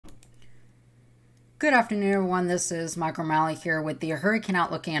Good afternoon, everyone. This is Mike O'Malley here with the Hurricane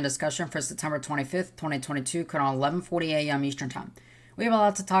Outlook and discussion for September 25th, 2022, around 11:40 a.m. Eastern Time. We have a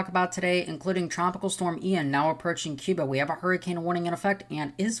lot to talk about today, including Tropical Storm Ian now approaching Cuba. We have a hurricane warning in effect,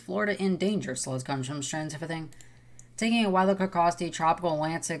 and is Florida in danger? So let's go and jump straight into everything. Taking a wide look across the tropical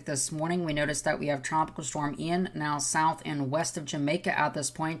Atlantic this morning, we noticed that we have Tropical Storm Ian now south and west of Jamaica at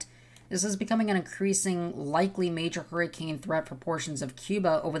this point. This is becoming an increasing likely major hurricane threat for portions of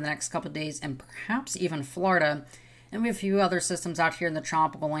Cuba over the next couple of days and perhaps even Florida. And we have a few other systems out here in the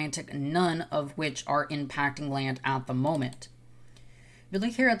tropical Atlantic, none of which are impacting land at the moment. If you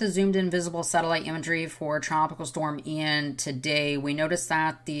look here at the zoomed in visible satellite imagery for Tropical Storm Ian today, we notice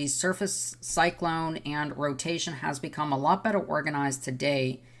that the surface cyclone and rotation has become a lot better organized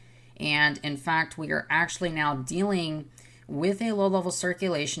today. And in fact, we are actually now dealing with a low-level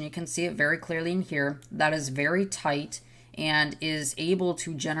circulation. You can see it very clearly in here. That is very tight and is able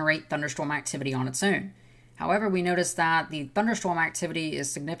to generate thunderstorm activity on its own. However, we notice that the thunderstorm activity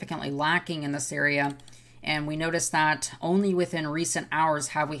is significantly lacking in this area, and we notice that only within recent hours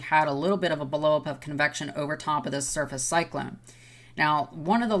have we had a little bit of a blow-up of convection over top of this surface cyclone. Now,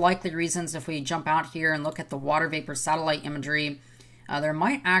 one of the likely reasons, if we jump out here and look at the water vapor satellite imagery, there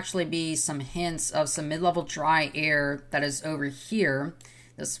might actually be some hints of some mid-level dry air that is over here.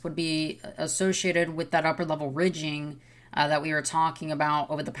 This would be associated with that upper level ridging that we were talking about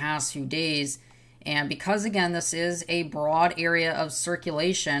over the past few days. And because, again, this is a broad area of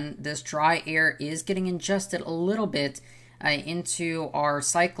circulation, this dry air is getting ingested a little bit into our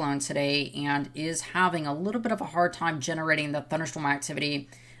cyclone today and is having a little bit of a hard time generating the thunderstorm activity,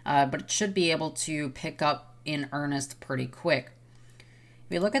 but it should be able to pick up in earnest pretty quick.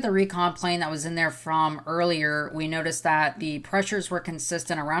 If we look at the recon plane that was in there from earlier, we noticed that the pressures were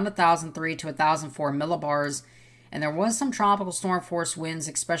consistent around 1,003 to 1,004 millibars, and there was some tropical storm force winds,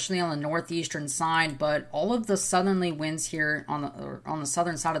 especially on the northeastern side, but all of the southerly winds here on the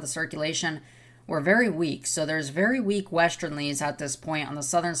southern side of the circulation were very weak. So there's very weak westerlies at this point on the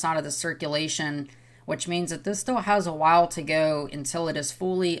southern side of the circulation, which means that this still has a while to go until it is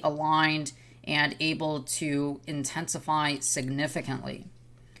fully aligned and able to intensify significantly.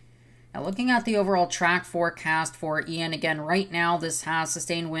 Now, looking at the overall track forecast for Ian, again, right now this has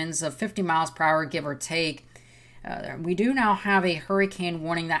sustained winds of 50 miles per hour, give or take. We do now have a hurricane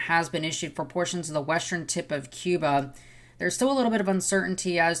warning that has been issued for portions of the western tip of Cuba. There's still a little bit of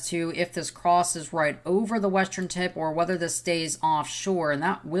uncertainty as to if this crosses right over the western tip or whether this stays offshore, and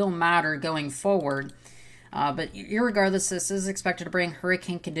that will matter going forward. But irregardless, this is expected to bring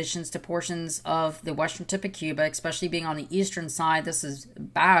hurricane conditions to portions of the western tip of Cuba, especially being on the eastern side. This is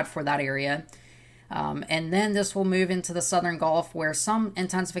bad for that area. And then this will move into the southern Gulf, where some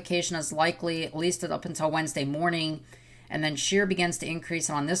intensification is likely, at least up until Wednesday morning. And then shear begins to increase.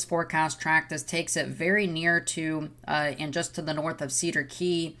 And on this forecast track, this takes it very near to and just to the north of Cedar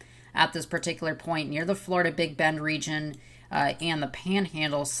Key at this particular point, near the Florida Big Bend region. And the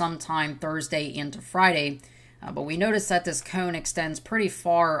Panhandle sometime Thursday into Friday. But we notice that this cone extends pretty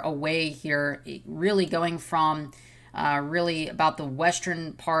far away here, really going from really about the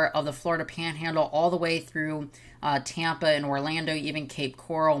western part of the Florida Panhandle all the way through Tampa and Orlando, even Cape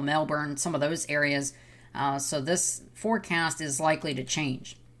Coral, Melbourne, some of those areas. So this forecast is likely to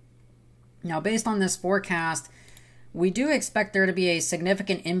change. Now, based on this forecast, we do expect there to be a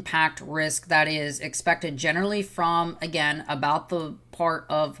significant impact risk that is expected generally from, again, about the part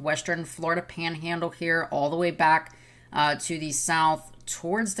of western Florida Panhandle here all the way back to the south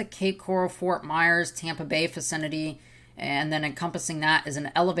towards the Cape Coral, Fort Myers, Tampa Bay vicinity, and then encompassing that is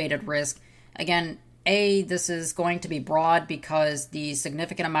an elevated risk. Again, this is going to be broad because the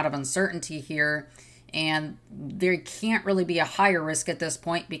significant amount of uncertainty here, and there can't really be a higher risk at this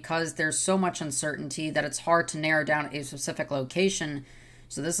point because there's so much uncertainty that it's hard to narrow down a specific location.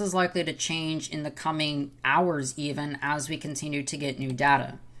 So this is likely to change in the coming hours even as we continue to get new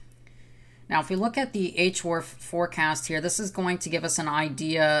data. Now, if we look at the HWRF forecast here, this is going to give us an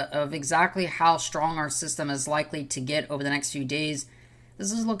idea of exactly how strong our system is likely to get over the next few days.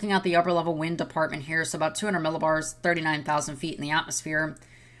 This is looking at the upper level wind department here, so about 200 millibars, 39,000 feet in the atmosphere.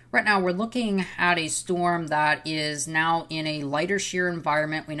 Right now, we're looking at a storm that is now in a lighter shear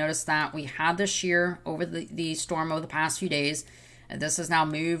environment. We noticed that we had the shear over the storm over the past few days. This has now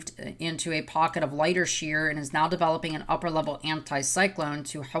moved into a pocket of lighter shear and is now developing an upper-level anticyclone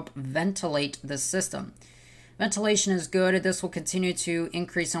to help ventilate this system. Ventilation is good. This will continue to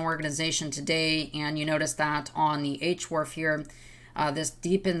increase in organization today, and you notice that on the HWRF here, this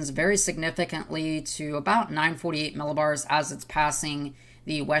deepens very significantly to about 948 millibars as it's passing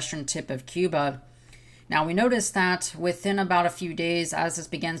the western tip of Cuba. Now we notice that within about a few days, as this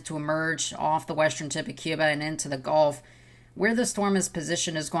begins to emerge off the western tip of Cuba and into the Gulf, where the storm is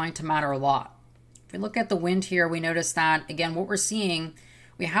positioned is going to matter a lot. If we look at the wind here, we notice that, again, what we're seeing,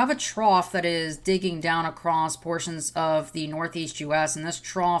 we have a trough that is digging down across portions of the northeast U.S., and this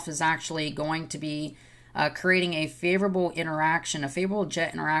trough is actually going to be creating a favorable interaction, a favorable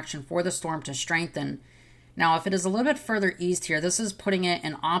jet interaction for the storm to strengthen. Now, if it is a little bit further east here, this is putting it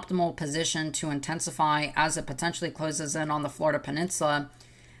in optimal position to intensify as it potentially closes in on the Florida Peninsula.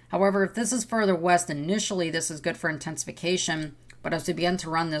 However, if this is further west, initially this is good for intensification, but as we begin to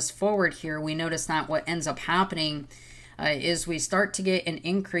run this forward here, we notice that what ends up happening is we start to get an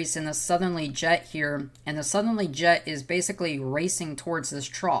increase in the southerly jet here, and the southerly jet is basically racing towards this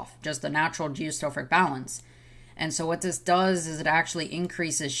trough, just a natural geostrophic balance. And so what this does is it actually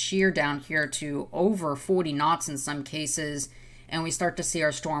increases shear down here to over 40 knots in some cases, and we start to see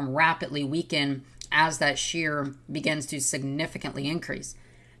our storm rapidly weaken as that shear begins to significantly increase.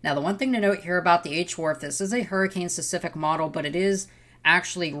 Now, the one thing to note here about the H-WRF, this is a hurricane-specific model, but it is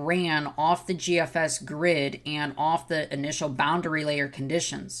actually ran off the GFS grid and off the initial boundary layer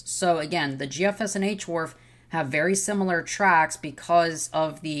conditions. So again, the GFS and H-WRF have very similar tracks because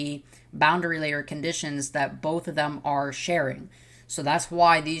of the boundary layer conditions that both of them are sharing. So that's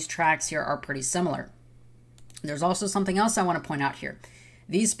why these tracks here are pretty similar. There's also something else I want to point out here.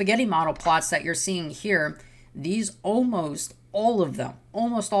 These spaghetti model plots that you're seeing here, these almost all of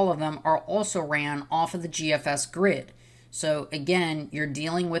them are also ran off of the GFS grid. So again, you're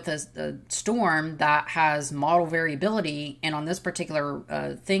dealing with a storm that has model variability, and on this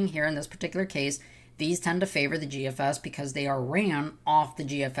particular thing here, in this particular case, these tend to favor the GFS because they are ran off the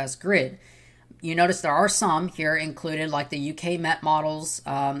GFS grid. You notice there are some here included, like the UK Met models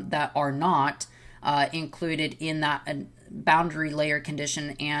that are not included in that boundary layer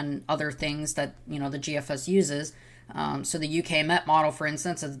condition and other things that the GFS uses. So the UK Met model, for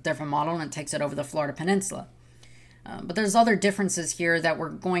instance, is a different model and it takes it over the Florida Peninsula. But there's other differences here that we're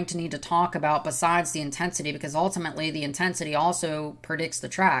going to need to talk about besides the intensity, because ultimately the intensity also predicts the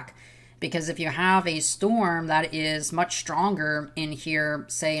track. Because if you have a storm that is much stronger in here,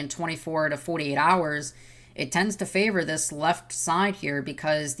 say in 24 to 48 hours, it tends to favor this left side here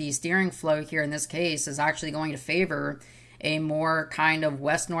because the steering flow here in this case is actually going to favor a more kind of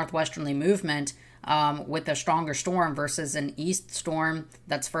west-northwesterly movement with a stronger storm versus an east storm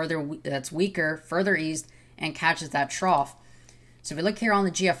that's weaker, further east, and catches that trough. So if we look here on the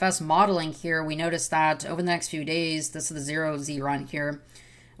GFS modeling here, we notice that over the next few days, this is the 0Z run here,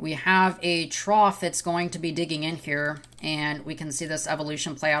 we have a trough that's going to be digging in here, and we can see this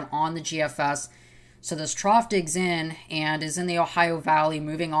evolution play out on the GFS. So this trough digs in and is in the Ohio Valley,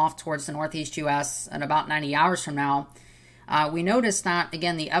 moving off towards the northeast U.S. in about 90 hours from now. We notice that,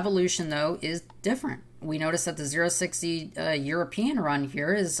 again, the evolution, though, is different. We notice that the 060 European run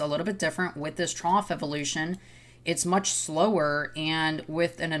here is a little bit different with this trough evolution. It's much slower, and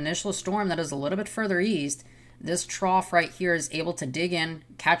with an initial storm that is a little bit further east, this trough right here is able to dig in,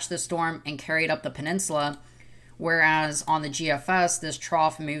 catch the storm, and carry it up the peninsula, whereas on the GFS, this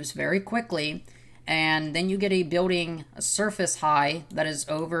trough moves very quickly, and then you get a surface high that is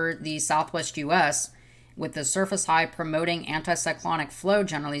over the southwest U.S., with the surface high promoting anticyclonic flow,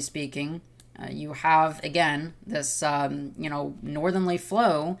 generally speaking. You have, again, this, northerly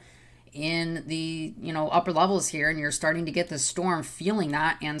flow in the, upper levels here, and you're starting to get the storm feeling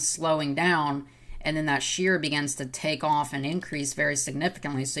that and slowing down, and then that shear begins to take off and increase very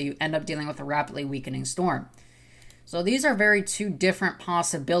significantly, so you end up dealing with a rapidly weakening storm. So these are two different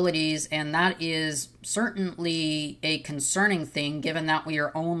possibilities, and that is certainly a concerning thing, given that we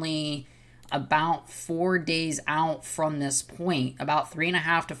are only about 4 days out from this point, about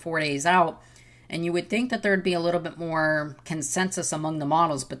 3.5 to 4 days out. And you would think that there'd be a little bit more consensus among the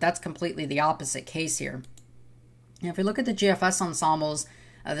models, but that's completely the opposite case here. Now, if we look at the GFS ensembles,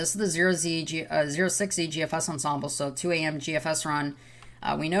 this is the 060 GFS ensemble, so 2 a.m. GFS run.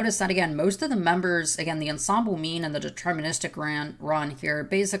 We notice that, again, most of the members, again, the ensemble mean and the deterministic run here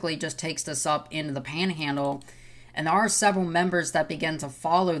basically just takes this up into the panhandle. And there are several members that begin to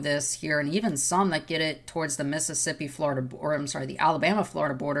follow this here, and even some that get it towards the the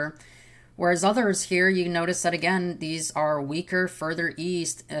Alabama-Florida border. Whereas others here, you notice that, again, these are weaker further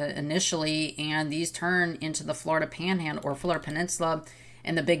east initially, and these turn into the Florida Panhandle or Florida Peninsula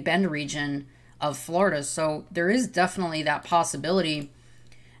and the Big Bend region of Florida. So there is definitely that possibility.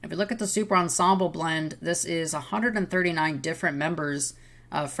 If you look at the super ensemble blend, this is 139 different members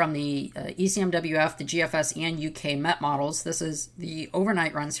from the ECMWF, the GFS, and UK Met models. This is the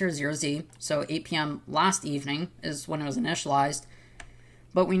overnight runs here, 0Z, so 8 p.m. last evening is when it was initialized.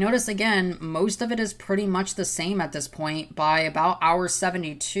 But we notice again, most of it is pretty much the same at this point. By about hour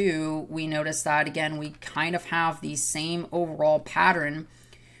 72, we notice that again, we kind of have the same overall pattern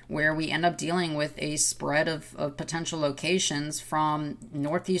where we end up dealing with a spread of potential locations from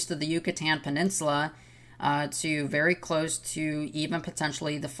northeast of the Yucatan Peninsula to very close to even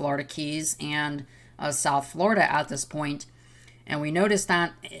potentially the Florida Keys and South Florida at this point. And we notice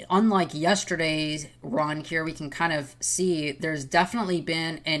that unlike yesterday's run here, we can kind of see there's definitely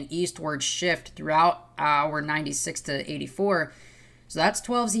been an eastward shift throughout hour 96 to 84. So that's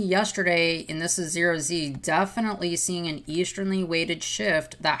 12Z yesterday, and this is 0Z. Definitely seeing an easternly weighted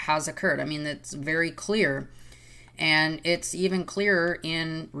shift that has occurred. I mean, it's very clear. And it's even clearer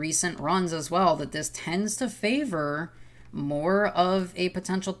in recent runs as well that this tends to favor more of a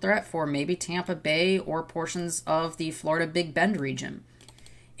potential threat for maybe Tampa Bay or portions of the Florida Big Bend region.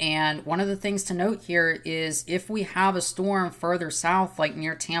 And one of the things to note here is if we have a storm further south, like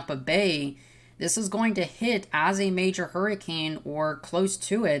near Tampa Bay, this is going to hit as a major hurricane or close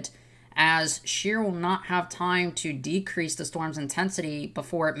to it, as shear will not have time to decrease the storm's intensity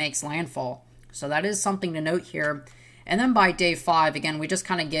before it makes landfall. So that is something to note here. And then by day 5, again, we just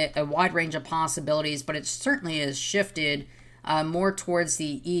kind of get a wide range of possibilities, but it certainly is shifted more towards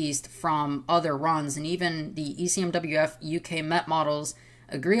the east from other runs. And even the ECMWF UK Met models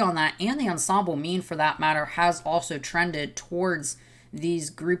agree on that. And the ensemble mean, for that matter, has also trended towards these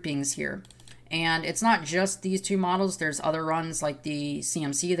groupings here. And it's not just these two models. There's other runs like the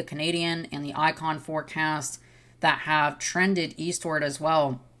CMC, the Canadian, and the Icon forecast that have trended eastward as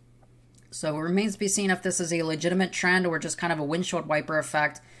well. So it remains to be seen if this is a legitimate trend or just kind of a windshield wiper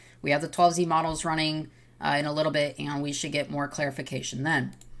effect. We have the 12Z models running in a little bit, and we should get more clarification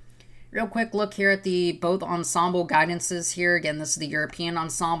then. Real quick look here at the both ensemble guidances here. Again, this is the European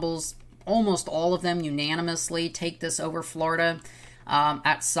ensembles. Almost all of them unanimously take this over Florida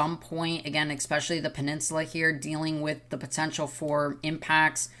at some point. Again, especially the peninsula here, dealing with the potential for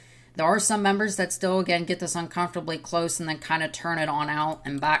impacts. There are some members that still, again, get this uncomfortably close and then kind of turn it on out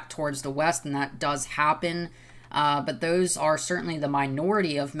and back towards the west, and that does happen. But those are certainly the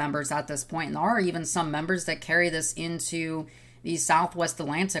minority of members at this point. And there are even some members that carry this into the southwest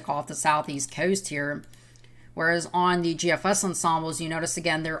Atlantic off the southeast coast here. Whereas on the GFS ensembles, you notice,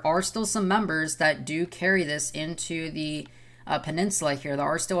 again, there are still some members that do carry this into the peninsula here. There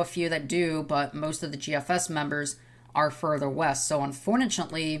are still a few that do, but most of the GFS members are further west. So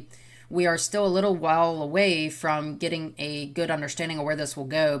unfortunately, we are still a little while away from getting a good understanding of where this will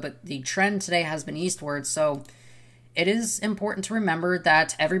go, but the trend today has been eastward. So it is important to remember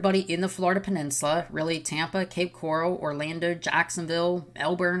that everybody in the Florida Peninsula, really Tampa, Cape Coral, Orlando, Jacksonville,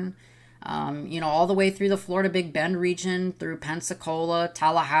 Melbourne, all the way through the Florida Big Bend region, through Pensacola,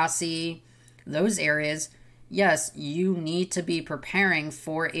 Tallahassee, those areas, yes, you need to be preparing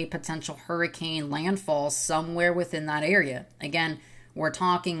for a potential hurricane landfall somewhere within that area. Again, we're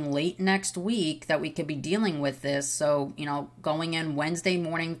talking late next week that we could be dealing with this. So, going in Wednesday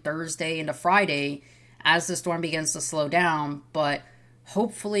morning, Thursday into Friday as the storm begins to slow down. But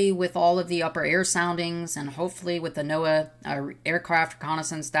hopefully with all of the upper air soundings and hopefully with the NOAA aircraft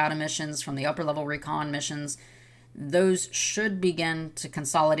reconnaissance data missions from the upper level recon missions, those should begin to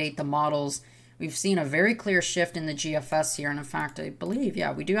consolidate the models. We've seen a very clear shift in the GFS here. And in fact, I believe,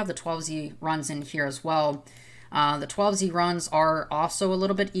 we do have the 12Z runs in here as well. The 12Z runs are also a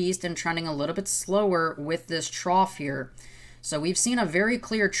little bit east and trending a little bit slower with this trough here. So we've seen a very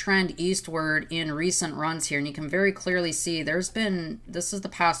clear trend eastward in recent runs here. And you can very clearly see this is the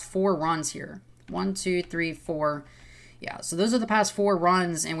past 4 runs here. 1, 2, 3, 4. Yeah, so those are the past 4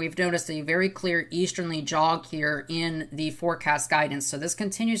 runs, and we've noticed a very clear easterly jog here in the forecast guidance. So this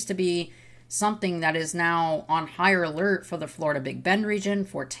continues to be something that is now on higher alert for the Florida Big Bend region,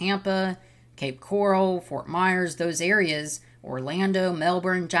 for Tampa, Cape Coral, Fort Myers, those areas, Orlando,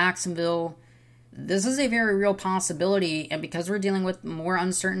 Melbourne, Jacksonville. This is a very real possibility, and because we're dealing with more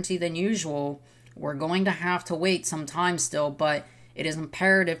uncertainty than usual, we're going to have to wait some time still, but it is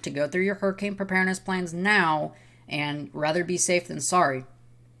imperative to go through your hurricane preparedness plans now and rather be safe than sorry.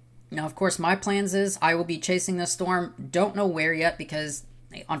 Now, of course, my plans is I will be chasing this storm. Don't know where yet because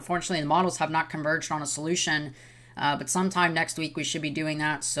unfortunately the models have not converged on a solution, but sometime next week we should be doing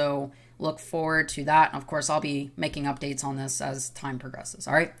that, so look forward to that. And of course, I'll be making updates on this as time progresses.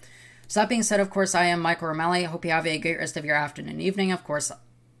 All right. So that being said, of course, I am Michael Romelli. I hope you have a great rest of your afternoon and evening. Of course,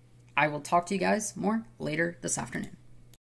 I will talk to you guys more later this afternoon.